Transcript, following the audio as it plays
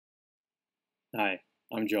Hi,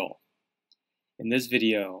 I'm Joel. In this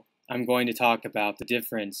video, I'm going to talk about the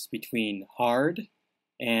difference between hard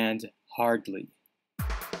and hardly.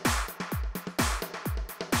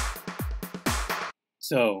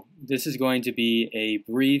 So, this is going to be a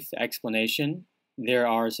brief explanation. There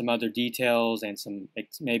are some other details and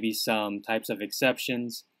maybe some types of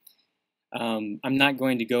exceptions. I'm not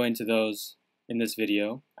going to go into those in this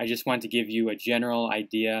video. I just want to give you a general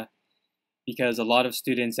idea because a lot of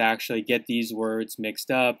students actually get these words mixed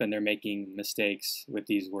up and they're making mistakes with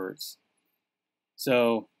these words.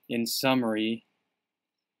 So, in summary,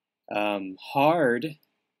 hard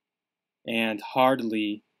and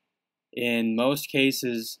hardly in most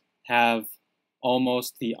cases have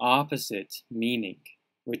almost the opposite meaning,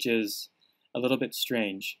 which is a little bit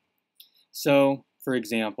strange. So, for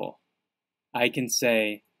example, I can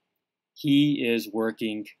say, he is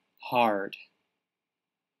working hard.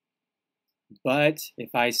 But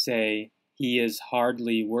if I say, he is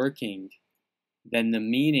hardly working, then the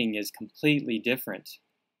meaning is completely different.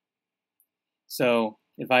 So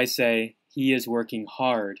if I say, he is working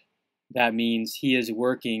hard, that means he is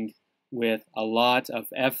working with a lot of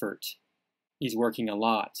effort. He's working a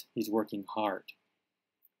lot. He's working hard.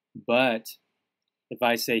 But if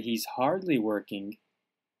I say he's hardly working,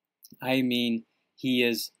 I mean he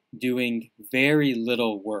is doing very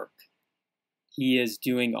little work. He is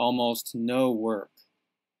doing almost no work.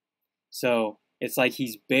 So it's like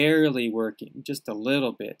he's barely working, just a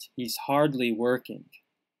little bit. He's hardly working.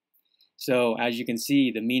 So as you can see,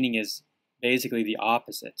 the meaning is basically the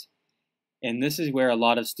opposite. And this is where a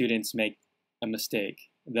lot of students make a mistake.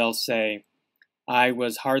 They'll say, I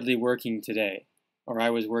was hardly working today, or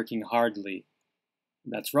I was working hardly.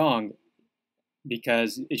 That's wrong,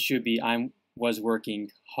 because it should be I was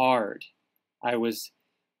working hard. I was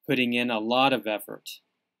putting in a lot of effort.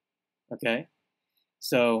 Okay?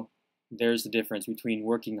 So there's the difference between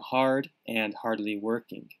working hard and hardly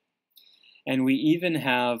working. And we even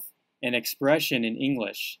have an expression in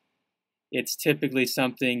English. It's typically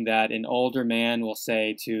something that an older man will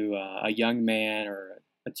say to a young man or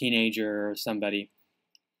a teenager or somebody.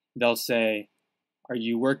 They'll say, are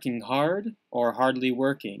you working hard or hardly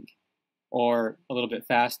working? Or a little bit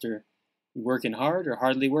faster, you working hard or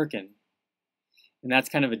hardly working? And that's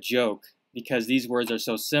kind of a joke because these words are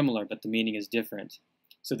so similar, but the meaning is different.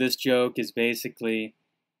 So this joke is basically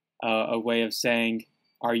a way of saying,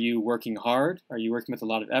 are you working hard? Are you working with a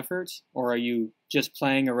lot of effort? Or are you just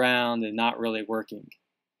playing around and not really working?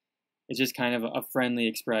 It's just kind of a friendly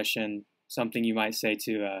expression, something you might say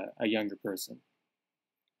to a younger person.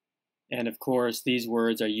 And of course, these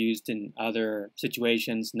words are used in other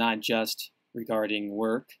situations, not just regarding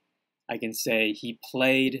work. I can say he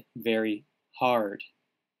played very hard.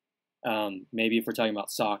 Maybe if we're talking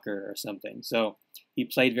about soccer or something. So he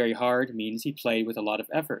played very hard means he played with a lot of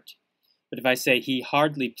effort. But if I say he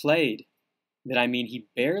hardly played, then I mean he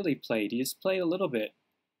barely played. He just played a little bit,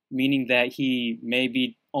 meaning that he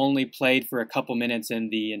maybe only played for a couple minutes in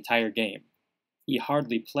the entire game. He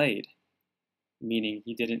hardly played, meaning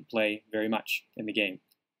he didn't play very much in the game.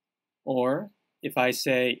 Or if I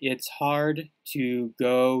say it's hard to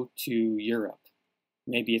go to Europe,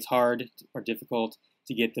 maybe it's hard or difficult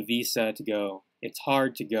to get the visa to go. It's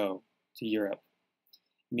hard to go to Europe,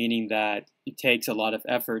 meaning that it takes a lot of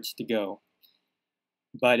effort to go.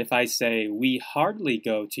 But if I say we hardly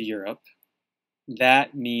go to Europe,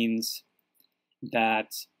 that means that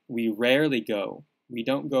we rarely go. We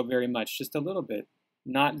don't go very much, just a little bit,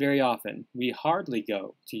 not very often. We hardly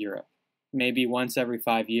go to Europe, maybe once every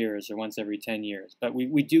 5 years or once every 10 years. But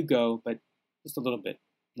we do go, but just a little bit,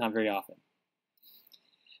 not very often.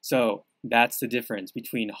 So that's the difference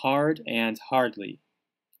between hard and hardly.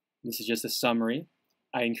 This is just a summary.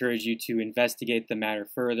 I encourage you to investigate the matter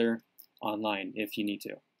further online if you need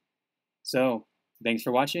to. So, thanks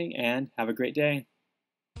for watching and have a great day.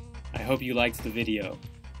 I hope you liked the video.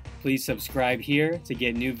 Please subscribe here to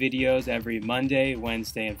get new videos every Monday,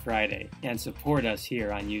 Wednesday, and Friday, and support us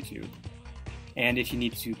here on YouTube. And if you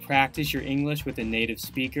need to practice your English with a native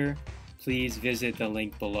speaker, please visit the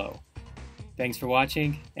link below. Thanks for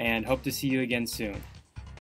watching, and hope to see you again soon.